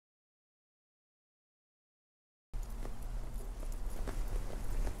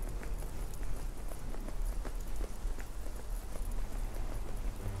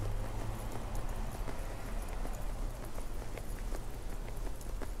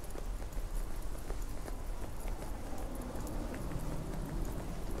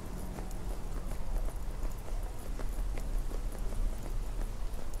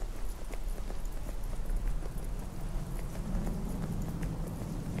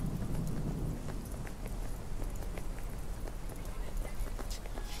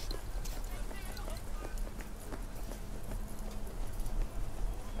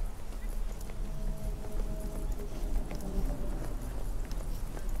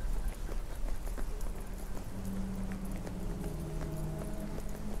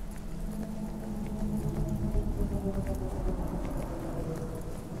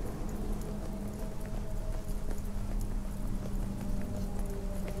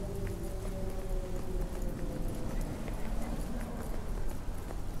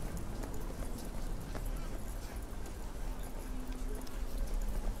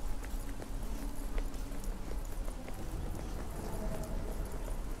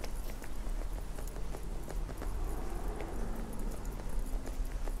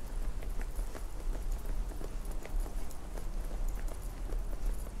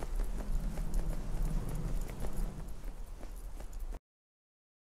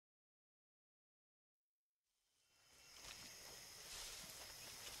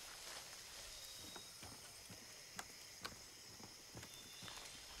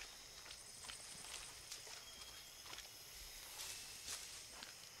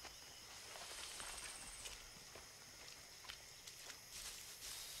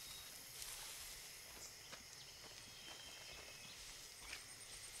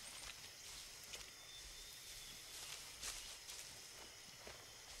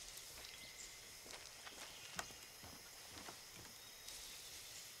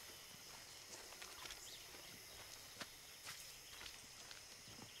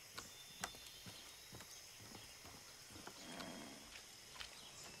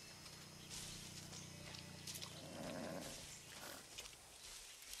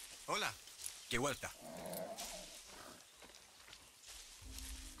¡Qué vuelta!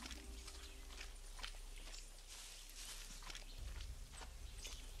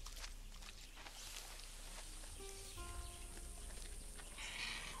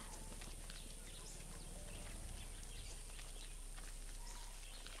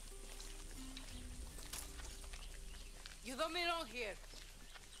 You don't belong here.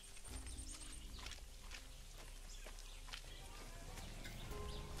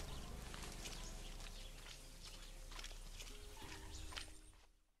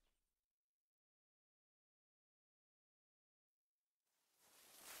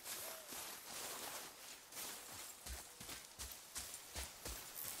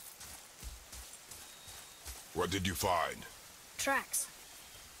 What did you find? Tracks.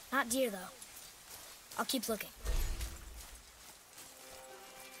 Not deer, though. I'll keep looking.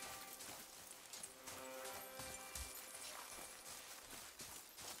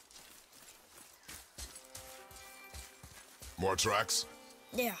 More tracks?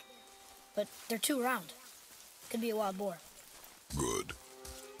 Yeah, but they're too round. Could be a wild boar. Good.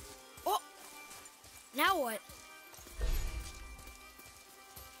 Oh! Now what?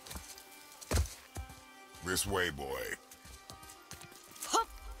 This way, boy. Hup!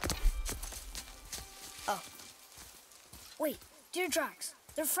 Oh. Wait, deer tracks.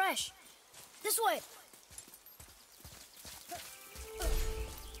 They're fresh. This way!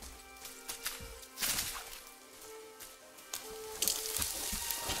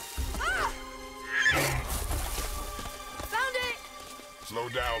 Ah! Found it! Slow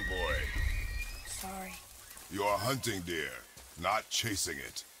down, boy. Sorry. You're hunting deer, not chasing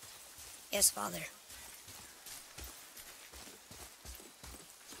it. Yes, Father.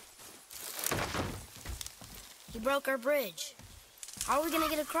 He broke our bridge. How are we gonna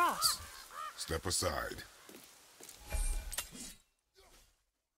get across? Step aside.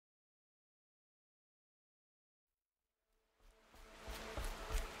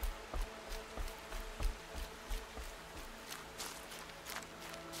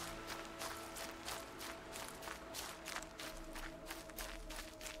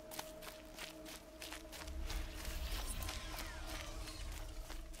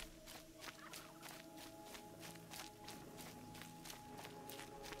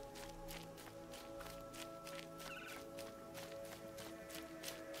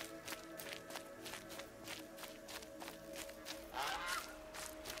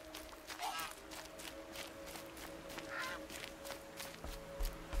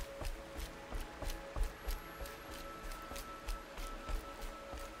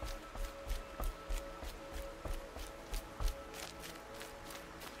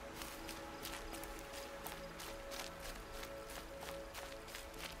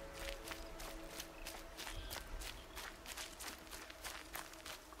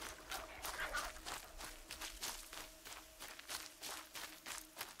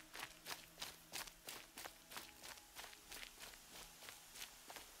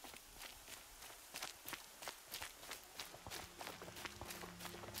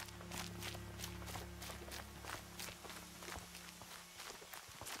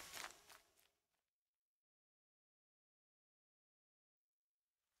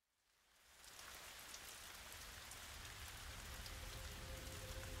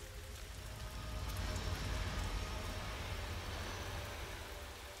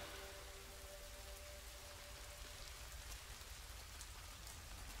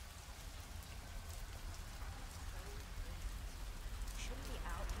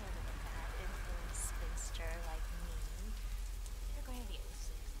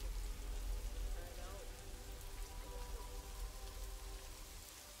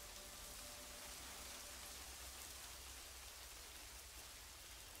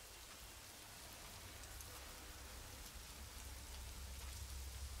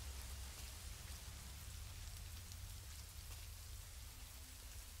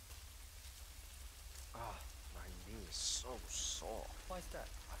 So sore. Why is that?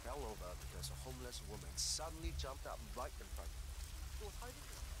 I fell over because a homeless woman suddenly jumped up right in front of me. She was hiding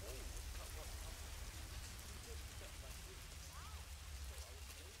this hole.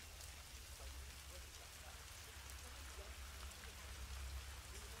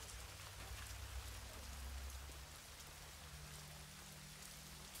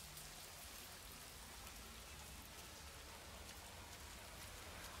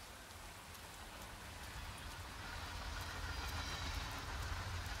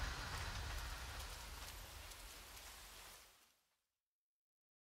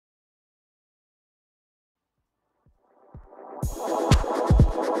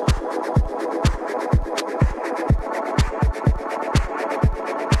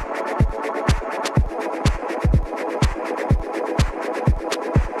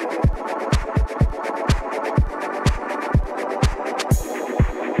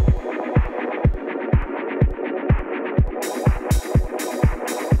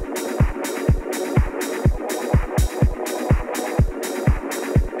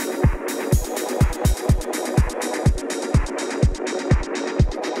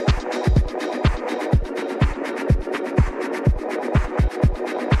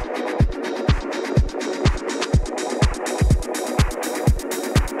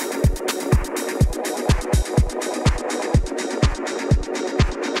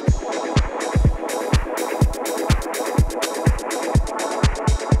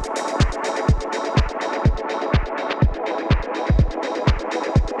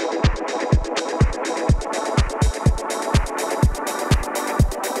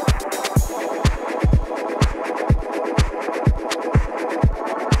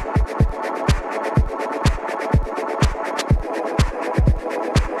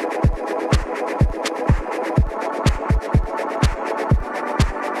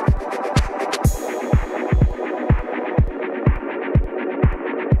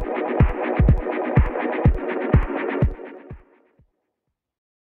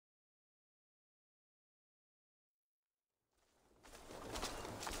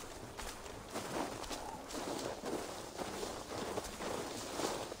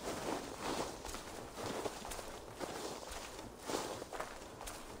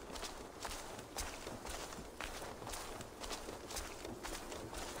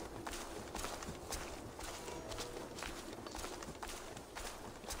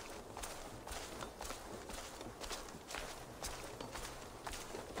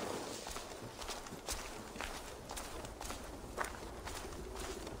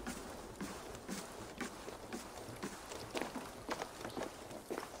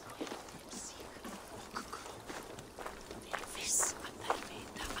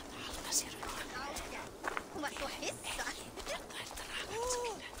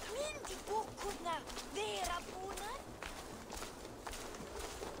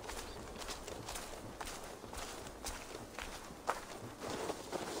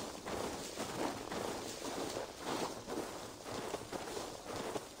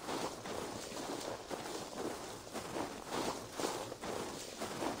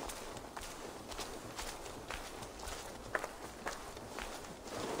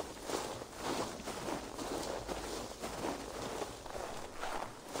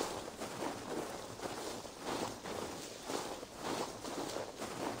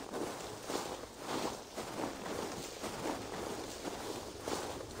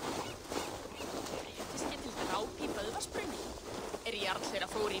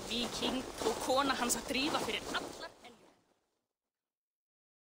 fór í Víking og kona hans að drífa fyrir alla